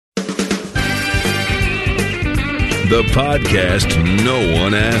The podcast no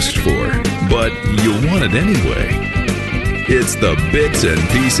one asked for, but you want it anyway. It's the Bits and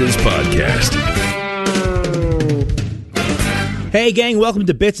Pieces Podcast. Hey, gang, welcome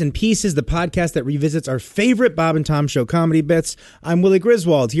to Bits and Pieces, the podcast that revisits our favorite Bob and Tom Show comedy bits. I'm Willie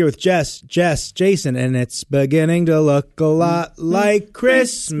Griswold, here with Jess, Jason, and it's beginning to look a lot like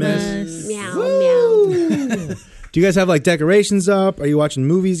Christmas. Meow, meow. Do you guys have, like, decorations up? Are you watching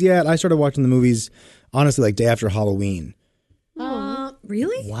movies yet? I started watching the movies, honestly, like, day after Halloween.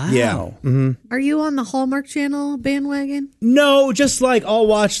 Really? Wow. Yeah. Mm-hmm. Are you on the Hallmark Channel bandwagon? No, just, like, I'll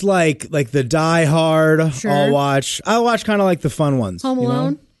watch, like the Die Hard. Sure. I'll watch kind of, like, the fun ones. Home Alone?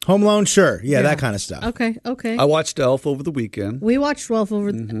 You know? Home Alone, sure. Yeah, that kind of stuff. Okay. I watched Elf over the weekend. We watched Elf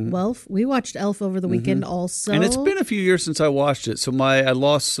over the weekend also. And it's been a few years since I watched it, so I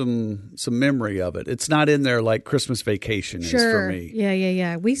lost some memory of it. It's not in there like Christmas Vacation is for me.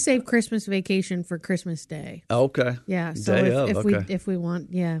 Yeah. We save Christmas Vacation for Christmas Day. Okay. Yeah. So if we want,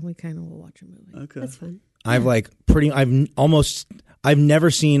 we kind of will watch a movie. Okay. That's fun. I've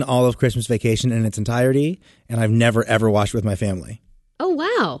never seen all of Christmas Vacation in its entirety, and I've never ever watched it with my family. Oh,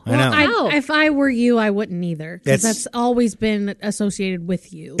 wow. I know. If I were you, I wouldn't either. Because that's always been associated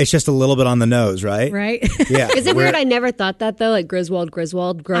with you. It's just a little bit on the nose, right? Right? Yeah. Is it weird? I never thought that, though, like Griswold growing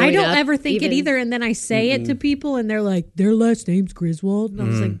up. I don't ever think it either. And then I say it to people, and they're like, their last name's Griswold. And I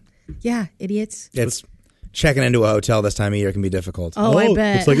was like, yeah, idiots. It's checking into a hotel this time of year can be difficult. Oh, I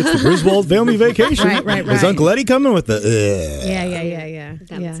bet. It's like it's the Griswold family vacation. Right. Is Uncle Eddie coming with the... Yeah.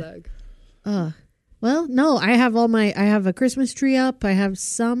 That would suck. Well, no, I have a Christmas tree up. I have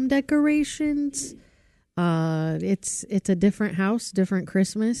some decorations. It's a different house, different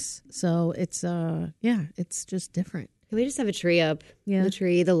Christmas. So it's just different. We just have a tree up. Yeah. The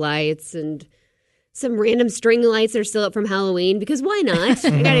tree, the lights, and some random string lights that are still up from Halloween, because why not?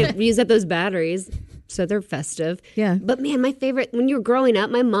 I got to use up those batteries. So they're festive. Yeah. But man, my favorite, when you were growing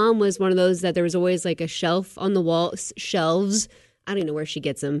up, my mom was one of those that there was always like a shelf on the wall, shelves. I don't even know where she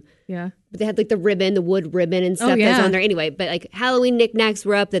gets them. Yeah. But they had like the wood ribbon and stuff yeah. that's on there. Anyway, but like Halloween knickknacks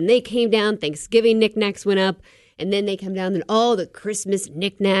were up, then they came down, Thanksgiving knickknacks went up, and then they come down, and all the Christmas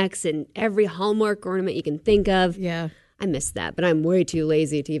knickknacks and every Hallmark ornament you can think of. Yeah. I miss that, but I'm way too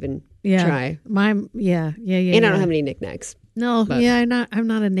lazy to even try. And I don't have any knickknacks. No, But- I'm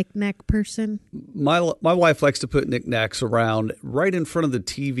not a knick-knack person. My wife likes to put knickknacks around right in front of the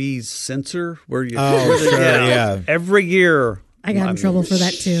TV's sensor where you. yeah. Every year. I got in trouble for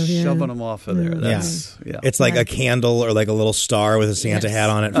that too. Yeah. Shoving them off of there. That's, It's like a candle or like a little star with a Santa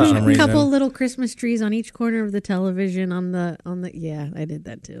hat on it for some A reason. couple little Christmas trees on each corner of the television on the I did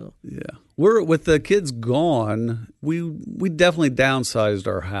that too. Yeah. We're with the kids gone, we definitely downsized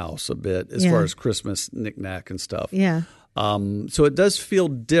our house a bit as far as Christmas knickknack and stuff. Yeah. So it does feel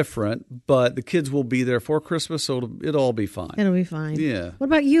different, but the kids will be there for Christmas, so it'll all be fine. It'll be fine. Yeah. What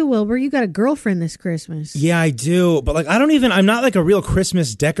about you, Wilbur? You got a girlfriend this Christmas. Yeah, I do. But like, I'm not like a real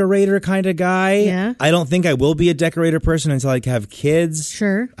Christmas decorator kind of guy. Yeah. I don't think I will be a decorator person until I have kids.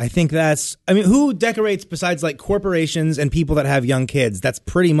 Sure. I think who decorates besides like corporations and people that have young kids? That's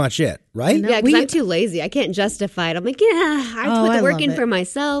pretty much it, right? Yeah, because I'm too lazy. I can't justify it. I'm like, I have to put the work in for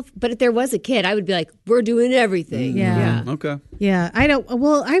myself. But if there was a kid, I would be like, we're doing everything. Yeah. Okay. Yeah, I don't.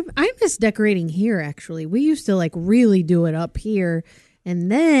 Well, I miss decorating here. Actually, we used to like really do it up here,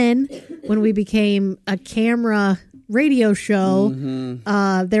 and then when we became a camera radio show,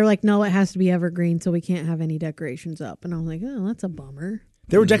 they're like, no, it has to be evergreen, so we can't have any decorations up. And I was like, oh, that's a bummer.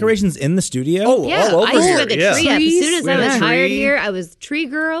 There were decorations in the studio? Oh, Yeah, all over I used to here. put the Yeah. tree up. As soon as We I had a was hired tree. here, I was tree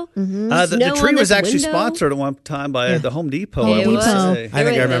girl. The Snow tree on was this actually window. sponsored at one time by the Home Depot. It I would was. say. I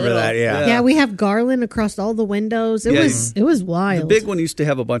think I remember that, yeah. Yeah, we have garland across all the windows. It was wild. The big one used to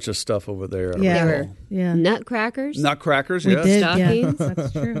have a bunch of stuff over there. I Yeah. recall. Yeah. Nutcrackers. Nutcrackers, We yes. did. Stockings. Yeah,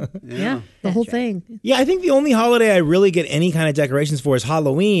 that's true. Yeah, the whole thing. Yeah, I think the only holiday I really get any kind of decorations for is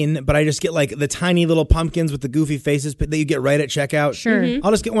Halloween, but I just get like the tiny little pumpkins with the goofy faces that you get right at checkout. Sure. I'll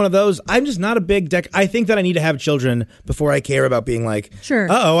just get one of those. I'm just not a big I think that I need to have children before I care about being like,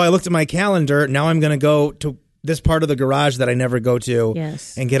 Sure. I looked at my calendar. Now I'm going to go to this part of the garage that I never go to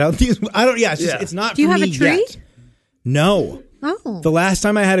Yes. and get out these. It's not Do you for have me a tree? yet. No. Oh. The last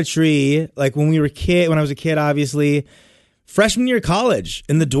time I had a tree, like when I was a kid, obviously, freshman year of college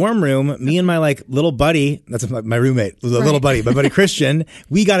in the dorm room, me and my like little buddy, that's my roommate, the little buddy, my buddy Christian,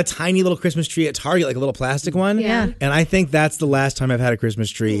 we got a tiny little Christmas tree at Target, like a little plastic one. Yeah. And I think that's the last time I've had a Christmas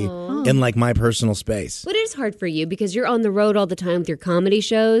tree in like my personal space. But it is hard for you because you're on the road all the time with your comedy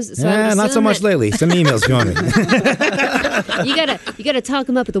shows. So Yeah, not so much lately. Send me emails if you want me. You gotta talk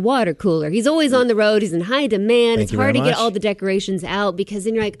him up at the water cooler. He's always on the road. He's in high demand. Thank It's you hard to very get much. all the decorations out because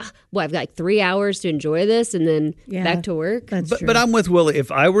then you're like, well, I've got like 3 hours to enjoy this and then back to work. That's true. But I'm with Willie.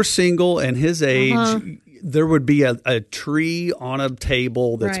 If I were single and his age, there would be a tree on a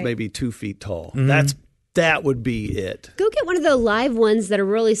table that's Right. maybe 2 feet tall. Mm-hmm. That would be it. Go get one of the live ones that are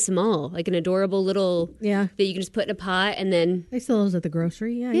really small, like an adorable little Yeah. that you can just put in a pot and then They sell those at the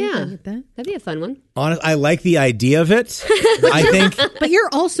grocery. Yeah, you yeah, can get that. that'd be a fun one. Honest, I like the idea of it. I think But you're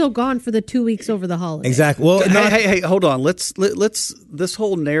also gone for the 2 weeks over the holiday. exactly. Well, Hey, hold on. Let's this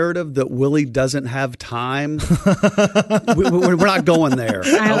whole narrative that Willie doesn't have time. we're not going there.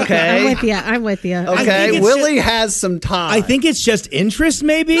 Okay. I'm with you. think Okay, it's Willie has some time. I think it's just interest,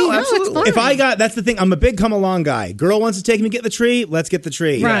 maybe. No, absolutely. If that's the thing. I'm a big come along guy. Girl wants to take me to get the tree. Let's get the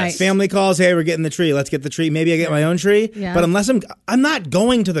tree. Right. Family calls. Hey, we're getting the tree. Let's get the tree. Maybe I get my own tree. Yeah. But unless I'm not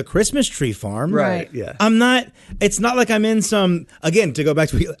going to the Christmas tree farm. Right. Yeah. I'm not. It's not like I'm in some. Again, to go back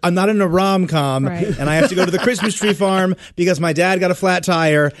to, I'm not in a rom-com, Right. and I have to go to the Christmas tree farm because my dad got a flat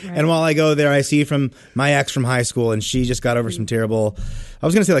tire, and while I go there, I see from my ex from high school, and she just got over some terrible. I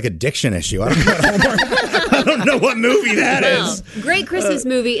was going to say like addiction issue. I don't know what movie that is. Great Christmas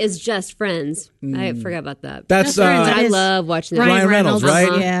movie is Just Friends. I forgot about that. That's Friends, I It is love watching that. Ryan Reynolds, right?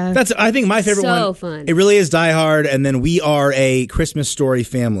 Uh-huh. Yeah. That's I think my favorite So one. fun. It really is Die Hard, and then We Are a Christmas Story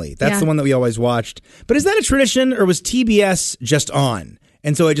Family. That's Yeah. the one that we always watched. But is that a tradition, or was TBS just on,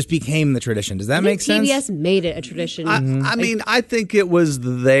 and so it just became the tradition? Does that I make think sense? TBS made it a tradition. I mean, I think it was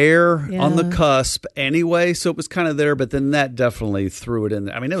there Yeah. on the cusp anyway, so it was kind of there, but then that definitely threw it in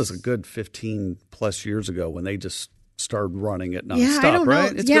there. I mean, it was a good 15 plus years ago when they just started running it nonstop, Yeah, I don't know.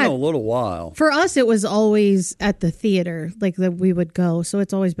 right? It's Yeah. been a little while. For us, it was always at the theater, like that we would go. So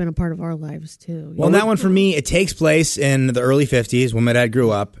it's always been a part of our lives too. Well, that one for me, it takes place in the early 50s when my dad grew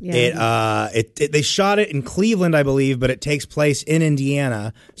up. Yeah. They shot it in Cleveland, I believe, but it takes place in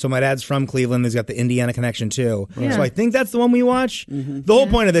Indiana. So my dad's from Cleveland. He's got the Indiana connection too. Yeah. So I think that's the one we watch. The whole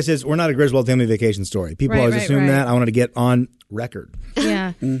point of this is we're not a Griswold family vacation story. People Right, always right, assume right. that. I wanted to get on record.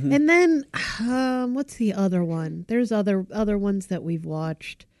 Yeah. And then what's the other one? There's other ones that we've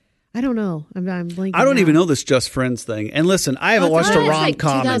watched. I don't know. I'm blanking. I don't even out. know this Just Friends thing. And listen, I haven't watched a it's like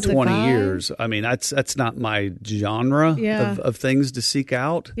rom-com in 20 2005. years. I mean, that's not my genre Yeah. of things to seek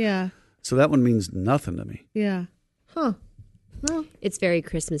out. Yeah. So that one means nothing to me. Yeah. Huh. Well, it's very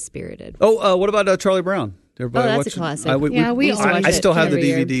Christmas spirited. Oh, what about Charlie Brown? Everybody that's a watch it? classic. We used to watch I it still have the every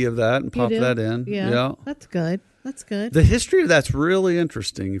year. DVD of that and you pop do? that in. Yeah. That's good. That's good. The history of that's really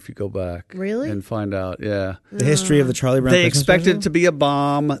interesting if you go back. Really? And find out, yeah. The history of the Charlie Brown They Christmas expected special? it to be a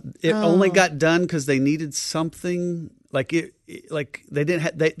bomb. It Oh. only got done because they needed something like they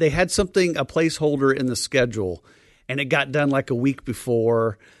didn't they had something, a placeholder in the schedule, and it got done like a week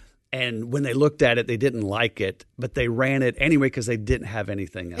before. And when they looked at it, they didn't like it, but they ran it anyway because they didn't have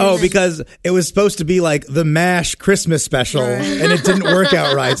anything else. Oh, because it was supposed to be like the MASH Christmas special, and it didn't work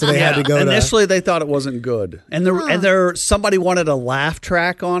out right, so they had to go to. Initially, they thought it wasn't good, and somebody wanted a laugh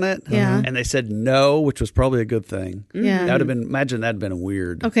track on it, Yeah. and they said no, which was probably a good thing. Yeah. That would have been, imagine that'd been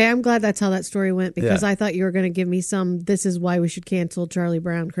weird. Okay, I'm glad that's how that story went because Yeah. I thought you were going to give me some. This is why we should cancel Charlie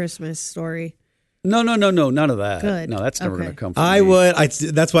Brown Christmas story. No, none of that. Good. No, that's never Okay. going to come from I me. would.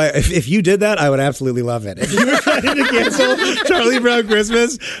 That's why. If you did that, I would absolutely love it. If you were trying to cancel Charlie Brown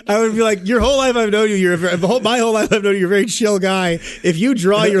Christmas, I would be like, your whole life I've known you. My whole life I've known you. You're a very chill guy. If you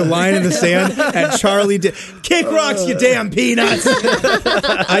draw your line in the sand and Charlie did kick rocks, you damn peanuts,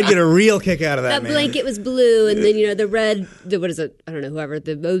 I'd get a real kick out of that. That man. blanket was blue, and then the red. What is it? I don't know. Whoever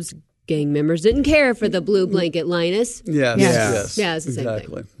those gang members didn't care for the blue blanket, Linus. Yes. Yeah, it's the same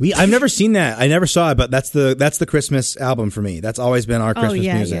exactly. thing. I've never seen that. I never saw it, but that's the Christmas album for me. That's always been our Christmas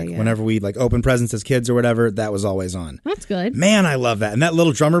yeah, music. yeah. Whenever we open presents as kids or whatever, that was always on. That's good. Man, I love that. And that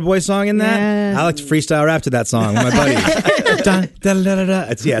little drummer boy song in that, Yeah. I like to freestyle rap to that song with my buddies. Dun, da, da, da, da.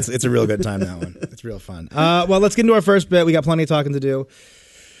 It's a real good time, that one. It's real fun. Well, let's get into our first bit. We got plenty of talking to do.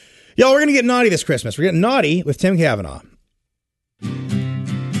 Y'all, we're going to get naughty this Christmas. We're getting naughty with Tim Cavanaugh.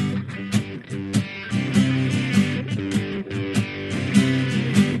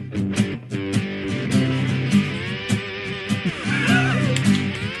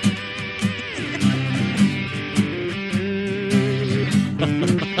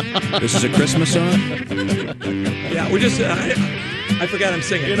 This is a Christmas song? Yeah, we're just. I forgot I'm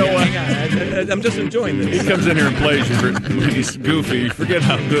singing. You know what? Hang on. I'm just enjoying He this. comes in here and plays you when he's goofy. Forget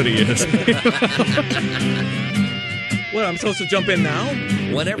how good he is. What, I'm supposed to jump in now?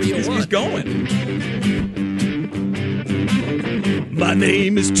 Whenever you He's want. going. My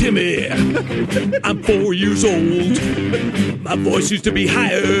name is Timmy. I'm 4 years old. My voice used to be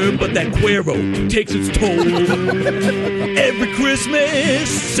higher, but that Cuero takes its toll. Every Christmas,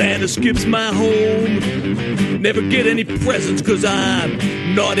 Santa skips my home. Never get any presents because I'm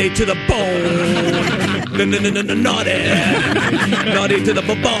naughty to the bone. Naughty. Naughty to the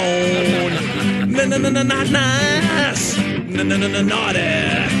bone. Not nice.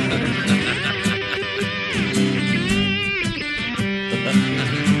 Naughty.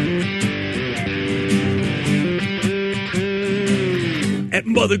 At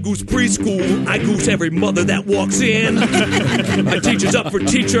Mother Goose Preschool, I goose every mother that walks in. My teacher's up for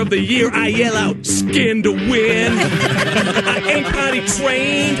Teacher of the Year. I yell out, skin to win. I ain't potty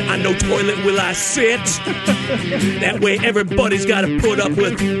trained. On no toilet will I sit. That way everybody's got to put up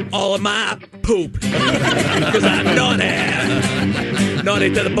with all of my poop. Because I'm naughty.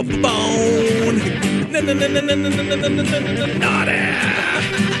 Naughty to the bone.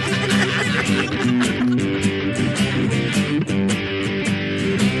 Naughty.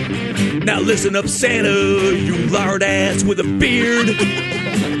 Now listen up, Santa, you lard ass with a beard.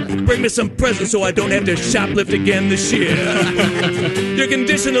 Bring me some presents so I don't have to shoplift again this year. Your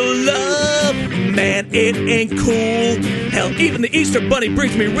conditional love, man, it ain't cool. Hell, even the Easter Bunny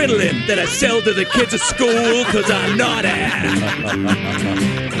brings me Ritalin that I sell to the kids at school, cause I'm naughty.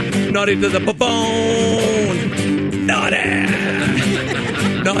 Naughty to the bone. Naughty.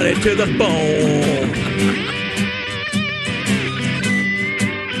 Naughty to the bone.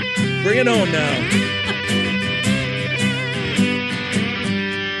 Bring it on now.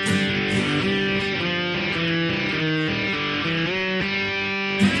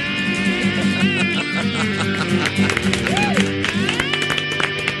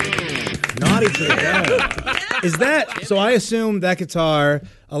 Naughty to the bone. Is that so? I assume that guitar.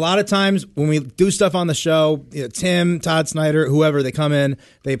 A lot of times when we do stuff on the show, Tim, Todd Snyder, whoever, they come in,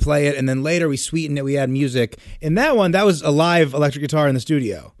 they play it, and then later we sweeten it. We add music. In that one, that was a live electric guitar in the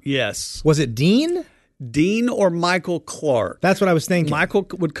studio. Yes. Was it Dean? Dean or Michael Clark? That's what I was thinking. Michael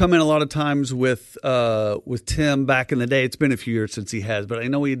would come in a lot of times with Tim back in the day. It's been a few years since he has, but I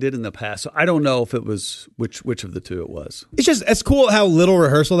know he did in the past. So I don't know if it was which of the two it was. It's cool how little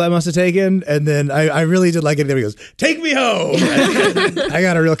rehearsal that must have taken, and then I really did like it. He goes, "Take me home." I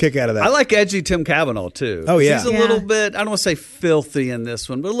got a real kick out of that. I like edgy Tim Cavanaugh too. Oh, yeah. He's a little bit, I don't want to say filthy in this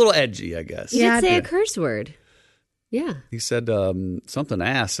one, but a little edgy, I guess. You did say a curse word. Yeah. He said something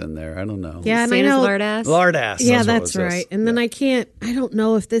ass in there. I don't know. Yeah, and I Santa's know lard ass. Lard ass. Yeah, what it that's says. right. And then I don't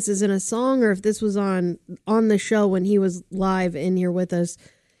know if this is in a song or if this was on the show when he was live in here with us.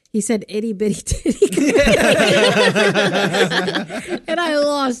 He said itty bitty titty. And I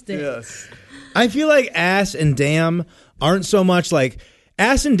lost it. Yes. I feel like ass and damn aren't so much like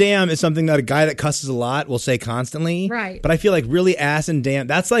ass and damn is something that a guy that cusses a lot will say constantly. Right. But I feel like really ass and damn,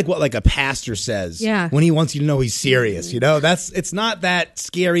 that's like what like a pastor says when he wants you to know he's serious. You know, it's not that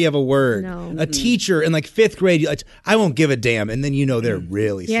scary of a word. No. A teacher in like fifth grade, like, I won't give a damn. And then you know they're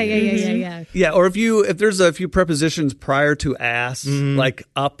really serious. Yeah. Yeah, or if there's a few prepositions prior to ass, like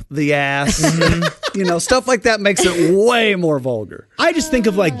up the ass, stuff like that makes it way more vulgar. I just think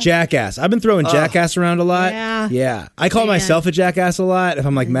of like jackass. I've been throwing jackass around a lot. Yeah. I call myself a jackass a lot if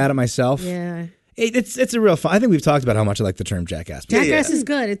I'm like mad at myself. Yeah. It's a real fun. I think we've talked about how much I like the term jackass. Jackass is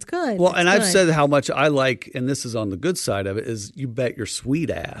good. It's good. Well, It's and I've good. said how much I like, and this is on the good side of it, is you bet your sweet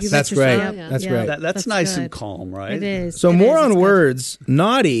ass. You That's bet great. yourself. That's great. That's nice good. and calm, right? It is. So It more is. on It's good. words.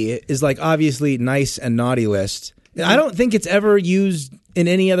 Naughty is like obviously nice and naughty list. I don't think it's ever used in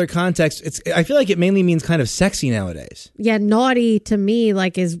any other context. I feel like it mainly means kind of sexy nowadays. Yeah, naughty to me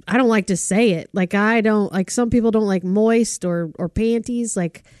is I don't like to say it. Like I don't like some people don't like moist or panties.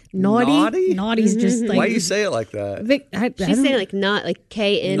 Like naughty. Naughty's just like Why do you say it like that? She's saying like not like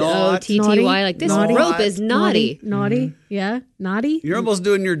KNOTTY. Like this Naughty. rope is naughty. Naughty. Yeah. Naughty. You're almost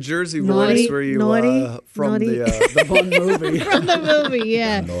doing your Jersey Naughty, voice where you naughty, from naughty. the Bond movie. From the movie,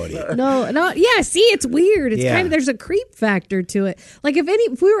 yeah. No, yeah, see, it's weird. It's Yeah. kind of there's a creep factor to it. Like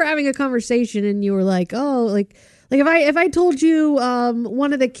if we were having a conversation and you were like, "Oh, like if I told you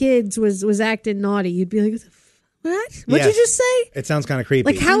one of the kids was acting naughty, you'd be like, "What? What'd you Yes. just say?" It sounds kind of creepy.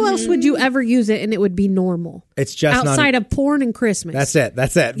 Like how else would you ever use it and it would be normal? It's just outside not. of porn and Christmas. That's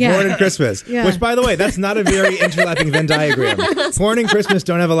it. Yeah. Porn and Christmas. Yeah. Which, by the way, that's not a very interlapping Venn diagram. Porn and Christmas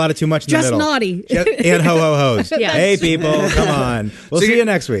don't have a lot of too much in Just the middle. naughty. And ho-ho-hos. Yeah. Hey, people, come on. We'll see you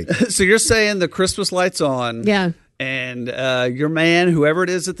next week. So you're saying the Christmas lights on, Yeah. and your man, whoever it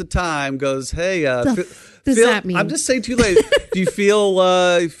is at the time, goes, "Hey, does that mean? I'm just saying to you, ladies, do you feel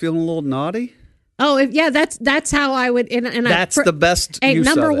feeling a little naughty?" Oh, that's how I would. And That's the best. Hey, use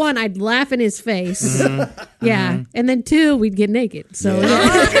number of it. one, I'd laugh in his face. Yeah, and then two, we'd get naked. So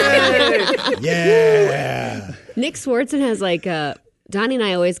Yeah. Nick Swartzen has like Donnie and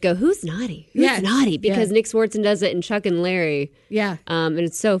I always go, "Who's naughty? Who's Yeah. naughty?" Because Yeah. Nick Swartzen does it in Chuck and Larry. yeah. And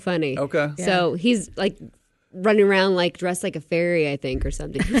it's so funny. Okay. So he's like running around like dressed like a fairy, I think, or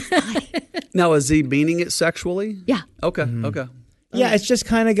something. Who's naughty? Now, is he meaning it sexually? Yeah. Okay. Okay. Yeah, it's just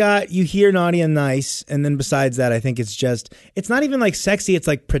kind of got, you hear naughty and nice, and then besides that, I think it's not even like sexy, it's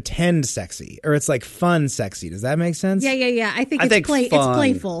like pretend sexy, or it's like fun sexy. Does that make sense? Yeah. I think I it's think it's fun.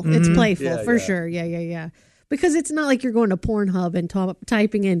 playful. It's playful Yeah, for yeah. sure. Yeah. Because it's not like you're going to Pornhub and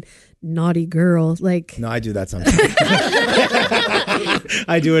typing in naughty girl. Like, No, I do that sometimes.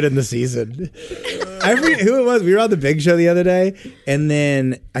 I do it in the season. Who it was? We were on the Big Show the other day, and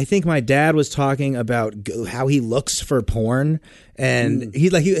then I think my dad was talking about how he looks for porn, and he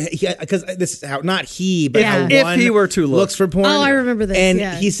because this is how not he, but Yeah. how If one he were to look. looks for porn. Oh, I remember this, And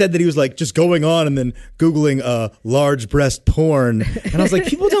yeah. he said that he was like just going on and then Googling large breast porn, and I was like,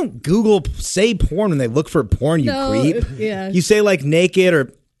 people don't say porn when they look for porn. You No, creep. yeah. You say like naked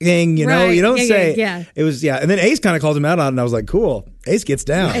or thing, you know. Right. You don't Yeah, say. yeah. It was and then Ace kind of called him out on it, and I was like, cool. Ace gets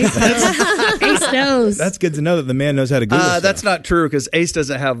down. Ace knows. That's good to know that the man knows how to Google stuff. That's not true because Ace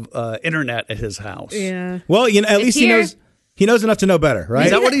doesn't have internet at his house. yeah. Well, at least he here. knows. He knows enough to know better, right?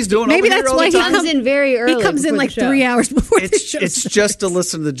 Is that what he's doing? Maybe over here that's all why the he time? comes in very early. He comes in before like the show. 3 hours before the show. It's just to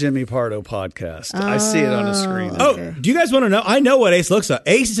listen to the Jimmy Pardo podcast. I see it on the screen. Oh, do you guys want to know? I know what Ace looks at.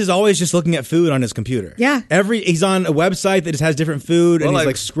 Ace is always just looking at food on his computer. Yeah. He's on a website that just has different food, and Well, he's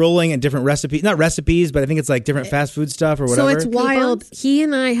like- like scrolling at different recipes. Not recipes, but I think it's like different fast food stuff or So whatever. it's wild. He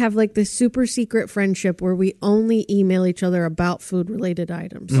and I have like this super secret friendship where we only email each other about food related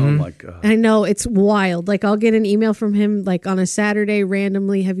items. Oh my god! I know, it's wild. Like I'll get an email from him like on a Saturday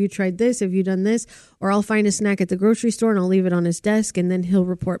randomly. Have you tried this? Have you done this? Or I'll find a snack at the grocery store and I'll leave it on his desk and then he'll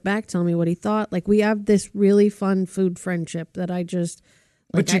report back, tell me what he thought. Like we have this really fun food friendship that I just.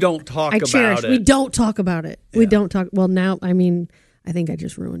 Like, But you don't talk I about cherish. it. We don't talk about it. We don't talk. Well, now I mean, I think I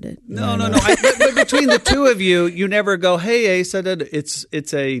just ruined it. No. But between the two of you, you never go, "Hey, Ace,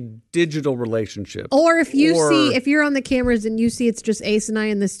 it's a digital relationship." Or if you're on the cameras and you see it's just Ace and I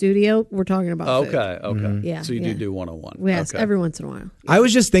in the studio, we're talking about food. Okay. Yeah, So you yeah. do one-on-one. Yes, Okay. every once in a while. I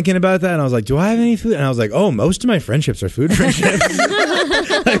was just thinking about that, and I was like, "Do I have any food?" And I was like, "Oh, most of my friendships are food friendships."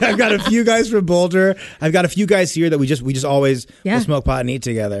 Like, I've got a few guys from Boulder. I've got a few guys here that we just always Yeah. will smoke pot and eat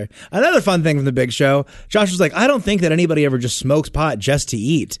together. Another fun thing from the Big Show, Josh was like, "I don't think that anybody ever just smokes pot just to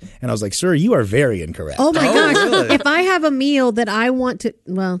eat." And I was like, "Sir, you are very incorrect." Oh my gosh! really? If I have a meal that I want to,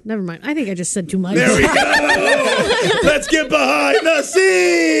 well, never mind. I think I just said too much. There we go. Let's get behind the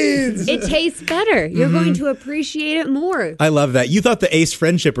scenes. It tastes better. You're going to appreciate it more. I love that. You thought the Ace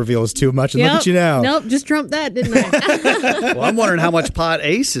friendship reveal was too much, and look at you now. Nope, just trumped that, didn't I? Well, I'm wondering how much pot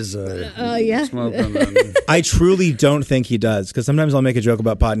Ace is Yeah. smoking. I truly don't think he does, because sometimes I'll make a joke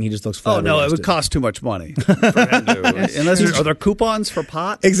about pot and he just looks Oh no, it flabbergasted. would cost too much money for him to. Are there coupons for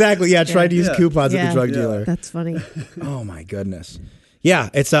pot? Exactly. Yeah, try to use Yeah. coupons at Yeah. the drug dealer. That's funny. Oh my goodness. Yeah,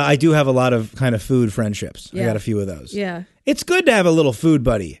 it's. I do have a lot of kind of food friendships. I Yeah. got a few of those. Yeah. It's good to have a little food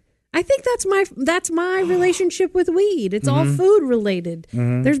buddy. I think that's my relationship with weed. It's all food related.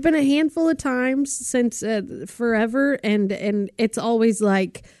 There's been a handful of times since forever, and it's always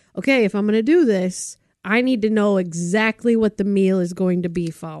like, okay, if I'm going to do this, I need to know exactly what the meal is going to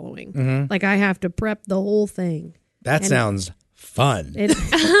be following. Like I have to prep the whole thing. That sounds fun.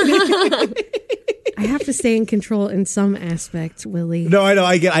 I have to stay in control in some aspects, Willie. No, I know.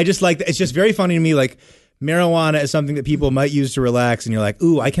 I just like. It's just very funny to me. Like, marijuana is something that people might use to relax, and you're like,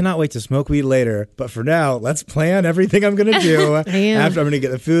 "Ooh, I cannot wait to smoke weed later." But for now, let's plan everything I'm going to do after I'm going to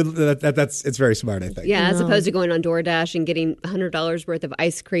get the food. That's it's very smart, I think. Yeah, as opposed to going on DoorDash and getting $100 worth of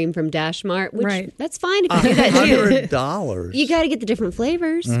ice cream from Dash Mart, which Right. that's fine if you do that too. $100. You got to get the different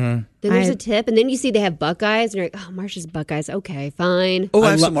flavors. Then there's a tip, and then you see they have Buckeyes, and you're like, "Oh, Marsh's Buckeyes. Okay, fine." Oh,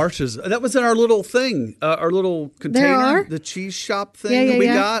 I have some Marches. That was in our little thing, our little container. are? The cheese shop thing Yeah, that we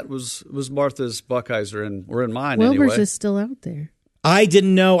yeah. got was Martha's Buckeyes were in mine Wilbur's anyway. is still out there. I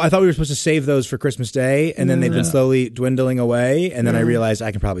didn't know. I thought we were supposed to save those for Christmas Day, and then they've been slowly dwindling away. And then I realized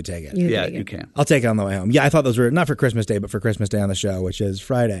I can probably take it. Yeah, you can. I'll take it on the way home. Yeah, I thought those were not for Christmas Day, but for Christmas Day on the show, which is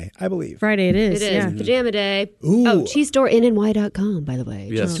Friday, I believe. Friday it is. It is Yeah. Pajama Day. Ooh. Oh, cheese store NNY.com, by the way.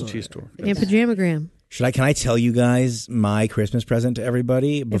 Yes, the cheese store. And Pajamagram. Can I tell you guys my Christmas present to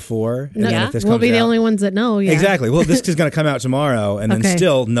everybody before? And then if this we'll comes be the out- only ones that know. Yeah. Exactly. Well, this is going to come out tomorrow, and then Okay.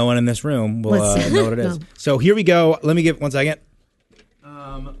 still no one in this room will Let's see. know what it is. No. So here we go. Let me give 1 second.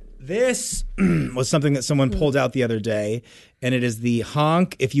 This was something that someone pulled out the other day, and it is the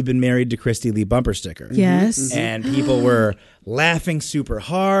honk if you've been married to Christy Lee bumper sticker. Yes. And people were laughing super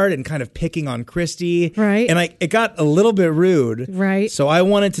hard and kind of picking on Christy. Right. And it got a little bit rude. Right. So I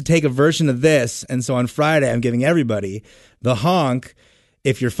wanted to take a version of this, and so on Friday I'm giving everybody the honk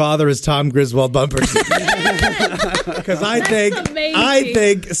if your father is Tom Griswold bumper sticker. Because I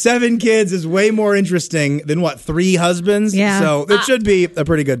think 7 kids is way more interesting than 3 husbands. Yeah. So it should be a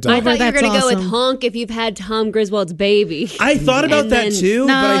pretty good I time. thought you were That's going to go with awesome. honk if you've had Tom Griswold's baby. I thought about And that then- too,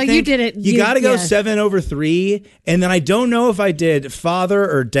 No, but I think you didn't. You You- got to go yeah. 7 over 3, and then I don't know if I did father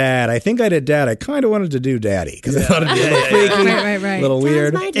or dad. I think I did dad. I kind of wanted to do daddy because I thought it'd be a little freaky, Right. a little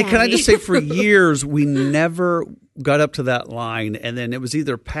weird. My And can I daddy. just say, for years, we never got up to that line. And then it was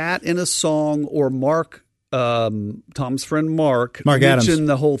either Pat in a song or Mark, Tom's friend Mark Adams. mentioned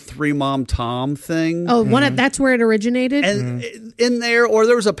the whole 3 Mom Tom thing. Oh, that's where it originated. And in there, or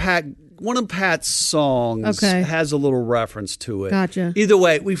there was one of Pat's songs Okay. has a little reference to it. Gotcha. Either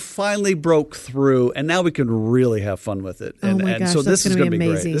way, we finally broke through, and now we can really have fun with it. And, Oh my and gosh, so that's this is gonna going to be be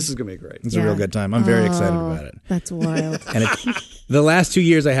great. amazing. This is going to be great. It's a real good time. I'm very excited about it. That's wild. And the last 2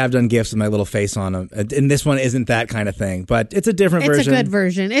 years I have done gifts with my little face on them, and this one isn't that kind of thing, but it's a different It's version. a good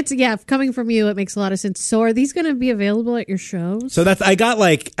version. It's coming from you, it makes a lot of sense. So are these going to be available at your shows? So I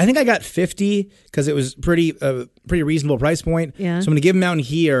think I got 50 because it was pretty reasonable price point. Yeah. So I'm going to give them out in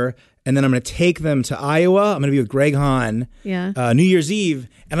here, and then I'm going to take them to Iowa. I'm going to be with Greg Hahn. Yeah. New Year's Eve,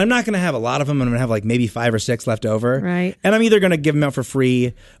 and I'm not going to have a lot of them. I'm going to have maybe 5 or 6 left over. Right. And I'm either going to give them out for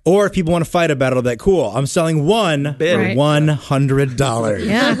free, or if people want to fight about it, I'll be like, cool. I'm selling one Bid. for Right. $100.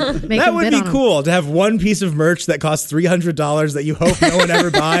 Yeah. Make That a would bid be on 'em. cool to have one piece of merch that costs $300 that you hope no one ever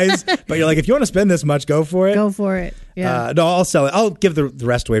buys. But you're like, if you want to spend this much, go for it. Go for it. Yeah. No, I'll sell it. I'll give the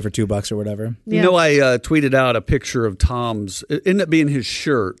rest away for $2 or whatever. Yeah. You know, I tweeted out a picture of Tom's. It ended up being his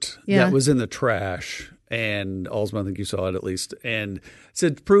shirt Yeah. that was in the trash. And Alsma, I think you saw it at least. And it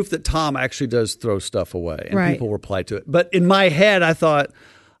said proof that Tom actually does throw stuff away. And Right. people replied to it. But in my head, I thought,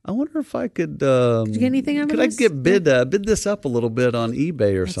 I wonder if I could. Did you get anything out of Could I this? get bid this up a little bit on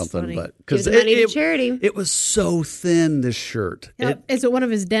eBay or something? funny. But Give the money to charity. it was so thin. This shirt. Is it one of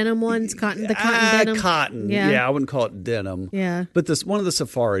his denim ones? The cotton denim? Cotton. Yeah. I wouldn't call it denim. Yeah. But one of the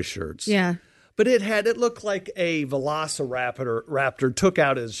safari shirts. Yeah. But it looked like a Velociraptor took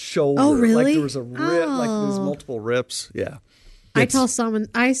out his shoulder. Oh, really? Like there was a rip, like these multiple rips. Yeah. I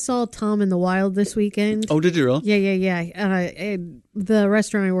saw Tom in the wild this weekend. Oh, did you really? Yeah. And the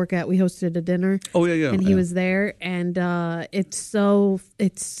restaurant I work at, we hosted a dinner. Oh, yeah. And he was there, and it's so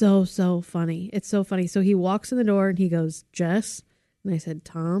funny. It's so funny. So he walks in the door and he goes, "Jess," and I said,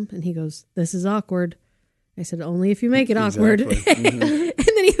 "Tom," and he goes, "This is awkward." I said, "Only if you make it awkward." Exactly. And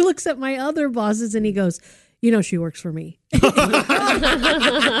then he looks at my other bosses and he goes, "You know, she works for me."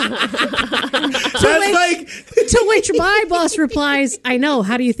 To which my boss replies, "I know.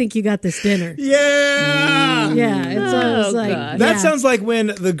 How do you think you got this dinner?" Yeah. Yeah, it's Oh, like God. That yeah. sounds like when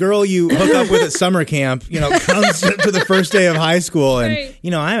the girl you hook up with at summer camp, comes to the first day of high school, and Right.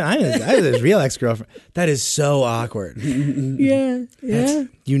 I'm his real ex-girlfriend. That is so awkward. Yeah.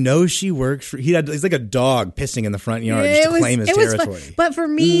 She works for. He's like a dog pissing in the front yard just to claim his fun. territory. But for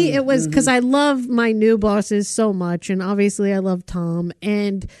me, it was because I love my new bosses so much, and obviously I love Tom.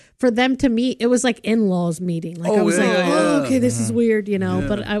 And for them to meet, it was like in-laws meeting. Like I was like, "Oh, okay, this is weird,"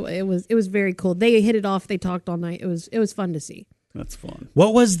 But it was very cool. They hit it off. They talked all night. It was fun to see. That's fun.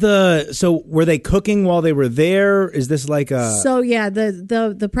 What was so were they cooking while they were there? Is this like a? So yeah,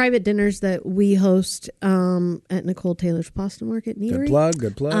 the private dinners that we host at Nicole Taylor's Pasta Market in Erie.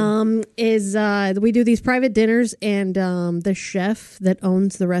 Good plug. Is we do these private dinners, and the chef that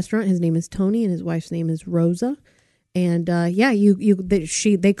owns the restaurant, his name is Tony, and his wife's name is Rosa. And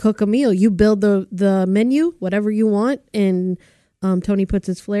they cook a meal. You build the menu, whatever you want, and Tony puts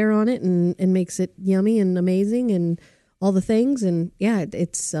his flair on it and makes it yummy and amazing and all the things. And yeah,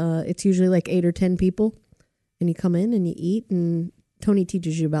 it's usually like 8 or 10 people, and you come in and you eat, and Tony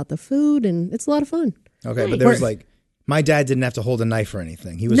teaches you about the food, and it's a lot of fun. Okay, but there was my dad didn't have to hold a knife or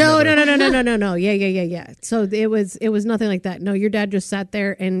anything. He was No. Yeah. So it was nothing like that. No, your dad just sat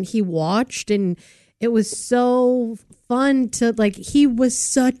there and he watched, and it was so fun to he was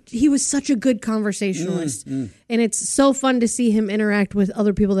such a good conversationalist. And it's so fun to see him interact with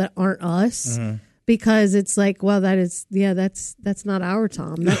other people that aren't us. because it's like, well, that's not our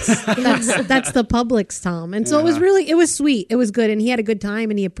Tom. That's the public's Tom. And so it was sweet. It was good. And he had a good time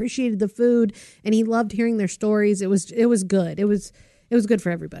and he appreciated the food and he loved hearing their stories. It was good. It was good for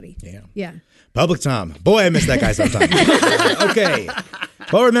everybody. Yeah. Public Tom. Boy, I miss that guy sometimes. Okay.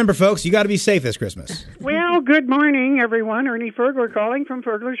 Well, remember, folks, you got to be safe this Christmas. Well, good morning, everyone. Ernie Fergler calling from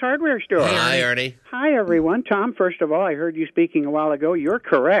Fergler's Hardware Store. Hi, Ernie. Hi, everyone. Tom, first of all, I heard you speaking a while ago. You're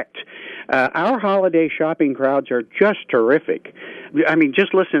correct. Our holiday shopping crowds are just terrific. I mean,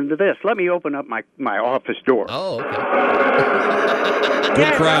 just listen to this. Let me open up my office door. Oh, okay.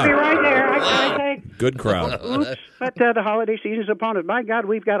 Good crowd. I'll be right there. I say, Good crowd. oops, but the holiday season's upon us. My God,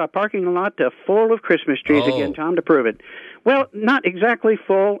 we've got a parking lot full of Christmas trees again, Tom, to prove it. Well, not exactly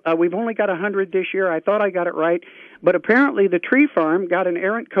full. We've only got 100 this year. I thought I got it right. But apparently the tree farm got an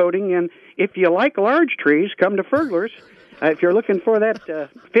errant coating, and if you like large trees, come to Fergler's. If you're looking for that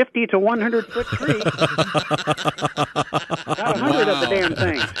 50 to 100-foot tree, got 100 of the damn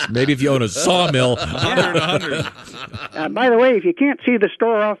thing. Maybe if you own a sawmill, 100. By the way, if you can't see the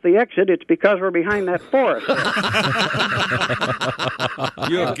store off the exit, it's because we're behind that forest.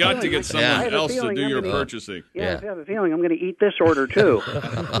 You have got to get someone else to do your gonna purchasing. I have a feeling I'm going to eat this order, too.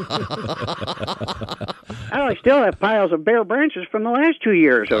 I still have piles of bare branches from the last 2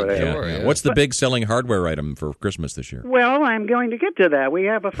 years over there. Sure, yeah. What's the big selling hardware item for Christmas this year? Well, I'm going to get to that. We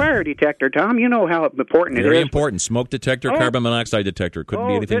have a fire detector, Tom. You know how important it is. Very important. Smoke detector, carbon monoxide detector. Couldn't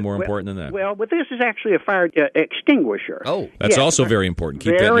be anything more important than that. Well, but this is actually a fire extinguisher. Oh. That's also very important.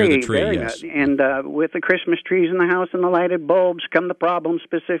 Keep that near the tree, very yes. And with the Christmas trees in the house and the lighted bulbs come the problem,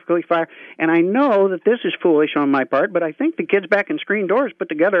 specifically fire. And I know that this is foolish on my part, but I think the kids back in Screen Doors put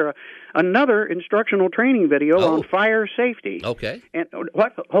together another instructional training video on fire safety. Okay. And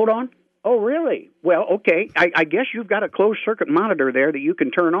what? Hold on. Oh, really? Well, okay. I guess you've got a closed-circuit monitor there that you can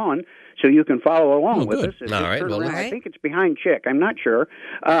turn on so you can follow along with us. All right. Well, I think it's behind Chick. I'm not sure.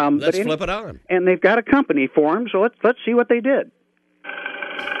 Let's flip it on. And they've got a company for them, so let's see what they did.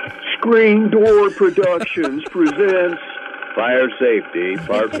 Screen Door Productions presents Fire Safety,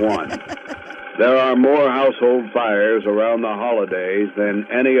 Part 1. There are more household fires around the holidays than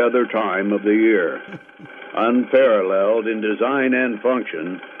any other time of the year. Unparalleled in design and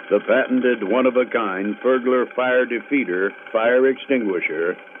function, the patented one-of-a-kind Fergler Fire Defeater fire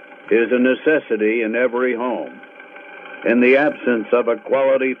extinguisher is a necessity in every home. In the absence of a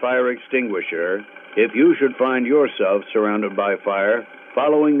quality fire extinguisher, if you should find yourself surrounded by fire,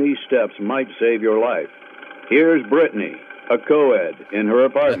 following these steps might save your life. Here's Brittany, a co-ed in her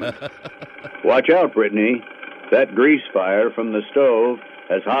apartment. Watch out, Brittany. That grease fire from the stove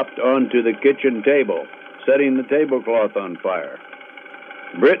has hopped onto the kitchen table, setting the tablecloth on fire.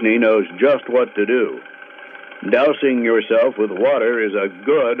 Brittany knows just what to do. Dousing yourself with water is a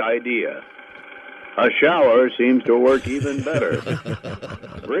good idea. A shower seems to work even better.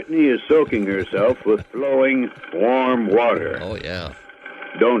 Brittany is soaking herself with flowing, warm water. Oh, yeah.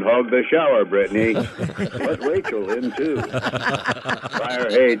 Don't hog the shower, Brittany. Let Rachel in, too. Fire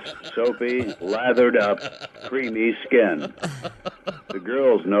hates soapy, lathered up, creamy skin. The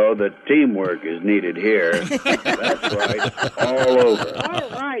girls know that teamwork is needed here. That's right, all over. All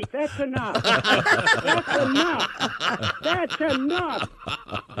right, that's enough. That's enough. That's enough.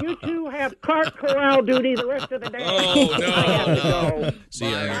 You two have cart corral duty the rest of the day. Oh, no, I have to go. See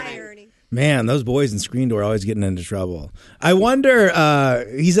ya. Bye, Ernie. Man, those boys in Screen Door are always getting into trouble. I wonder,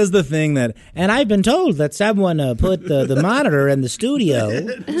 he says the thing that, and I've been told that someone put the monitor in the studio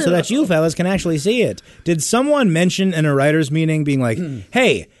so that you fellas can actually see it. Did someone mention in a writer's meeting being like,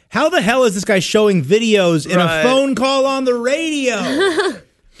 hey, how the hell is this guy showing videos in a phone call on the radio?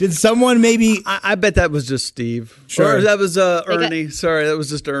 Did someone maybe... I bet that was just Steve. Sure. Or that was Ernie. Sorry, that was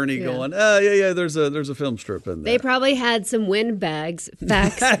just Ernie going, there's a film strip in there. They probably had some windbags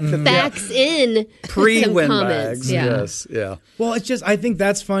fax in Pre-windbags, some comments. Yeah. yes, yeah. Well, it's just, I think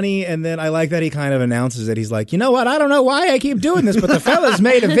that's funny, and then I like that he kind of announces it. He's like, you know what, I don't know why I keep doing this, but the fellas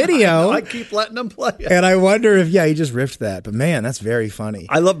made a video. I keep letting them play it. And I wonder if, he just riffed that. But man, that's very funny.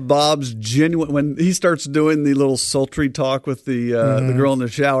 I love Bob's genuine, when he starts doing the little sultry talk with the girl in the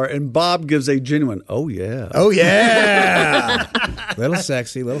shower, and Bob gives a genuine, oh, yeah. Oh, yeah. Little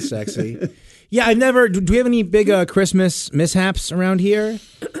sexy. Yeah, I've never, do we have any big Christmas mishaps around here?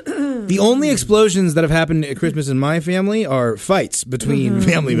 The only explosions that have happened at Christmas in my family are fights between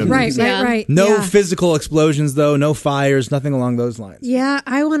family members. Right. No physical explosions, though. No fires, nothing along those lines. Yeah,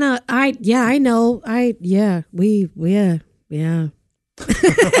 I know. Yeah.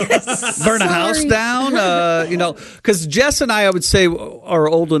 burn a house down. Because Jess and I would say, are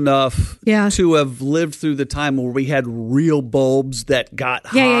old enough to have lived through the time where we had real bulbs that got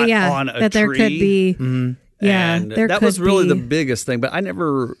hot on a that tree. There could be. Mm-hmm. Yeah, and that was really the biggest thing, but it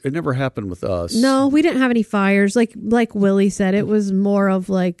never happened with us. No, we didn't have any fires. Like Willie said, it was more of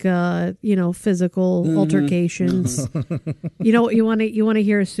like physical altercations. You know, you want to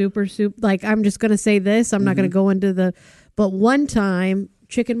hear a super soup. Like, I'm just going to say this. I'm not going to go into but one time,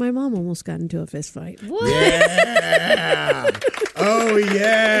 Chick and my mom almost got into a fist fight. What? Yeah. Oh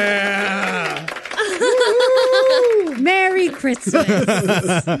yeah. Merry Christmas.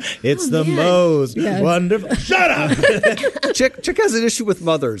 It's the most wonderful. Shut up. Chick has an issue with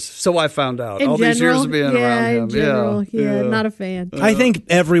mothers, so I found out. In these years of being around him. In general, not a fan. I think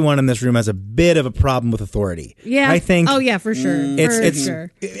everyone in this room has a bit of a problem with authority. Yeah. I think. Oh yeah, for sure. It's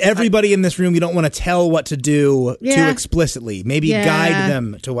everybody in this room. You don't want to tell what to do too explicitly. Maybe guide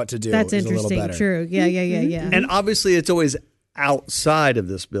them to what to do. That's is interesting. A little better. True. Yeah. And obviously, it's always outside of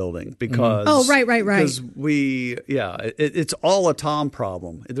this building because right. Because it's all a Tom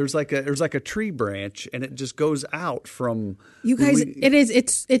problem. There's like a tree branch and it just goes out from you guys.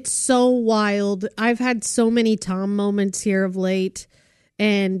 It's so wild. I've had so many Tom moments here of late.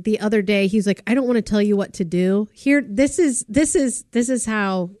 And the other day he's like, I don't want to tell you what to do. Here, this is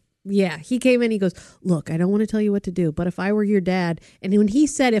how. Yeah, he came in, he goes, look, I don't want to tell you what to do, but if I were your dad, and when he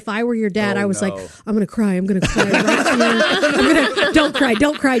said, if I were your dad, I was like, I'm going to cry right here.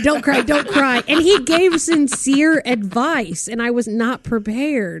 Don't cry. And he gave sincere advice, and I was not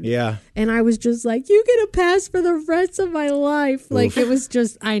prepared. Yeah. And I was just like, you get a pass for the rest of my life. Like, it was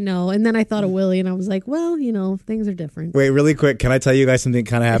just, I know. And then I thought of Willie, and I was like, well, things are different. Wait, really quick, can I tell you guys something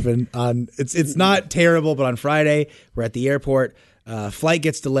kind of happened on, it's not terrible, but on Friday, we're at the airport. Flight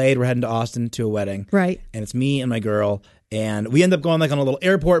gets delayed. We're heading to Austin to a wedding. Right. And it's me and my girl. And we end up going like on a little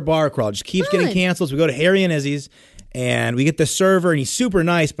airport bar crawl. It just keeps getting canceled. So we go to Harry and Izzy's. And we get the server, and he's super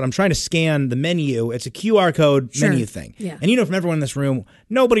nice, but I'm trying to scan the menu. It's a QR code menu thing. Yeah. And from everyone in this room,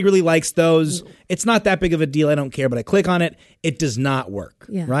 nobody really likes those. It's not that big of a deal. I don't care. But I click on it. It does not work.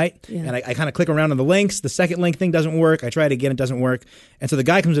 Yeah. Right? Yeah. And I kind of click around on the links. The second link thing doesn't work. I try it again. It doesn't work. And so the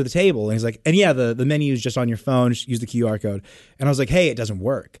guy comes to the table, and he's like, the menu is just on your phone. Just use the QR code. And I was like, hey, it doesn't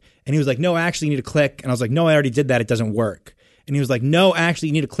work. And he was like, no, actually, you need to click. And I was like, no, I already did that. It doesn't work. And he was like, no, actually,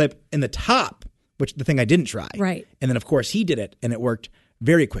 you need to click in the top, which the thing I didn't try. Right. And then, of course, he did it, and it worked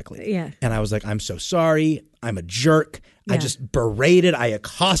very quickly. Yeah. And I was like, I'm so sorry. I'm a jerk. Yeah. I just berated. I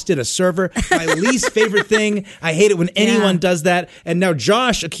accosted a server. My least favorite thing. I hate it when anyone does that. And now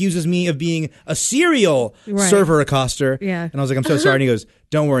Josh accuses me of being a serial server accoster. Yeah. And I was like, I'm so sorry. And he goes,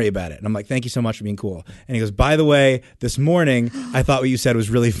 don't worry about it. And I'm like, thank you so much for being cool. And he goes, by the way, this morning, I thought what you said was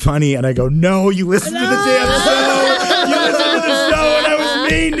really funny. And I go, no, you listened to the damn show. You listened to the show, and I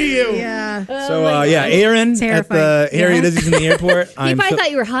was mean to you. Yeah. So, Aaron Terrifying. at the Harry and Izzy's in the airport. He probably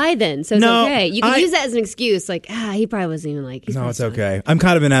thought you were high then, so it's No, okay. You can use that as an excuse. Like, he probably wasn't even like. No, it's okay. I'm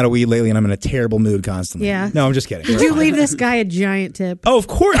kind of been out of weed lately, and I'm in a terrible mood constantly. Yeah. No, I'm just kidding. Did you leave this guy a giant tip? Oh, of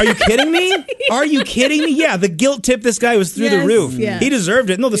course. Are you kidding me? Are you kidding me? Yeah, the guilt tip this guy was through the roof. Yeah. He deserved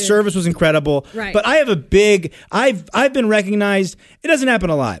it. No, the service was incredible. Right. But I have I've been recognized. It doesn't happen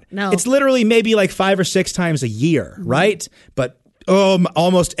a lot. No. It's literally maybe like 5 or 6 times a year, right? But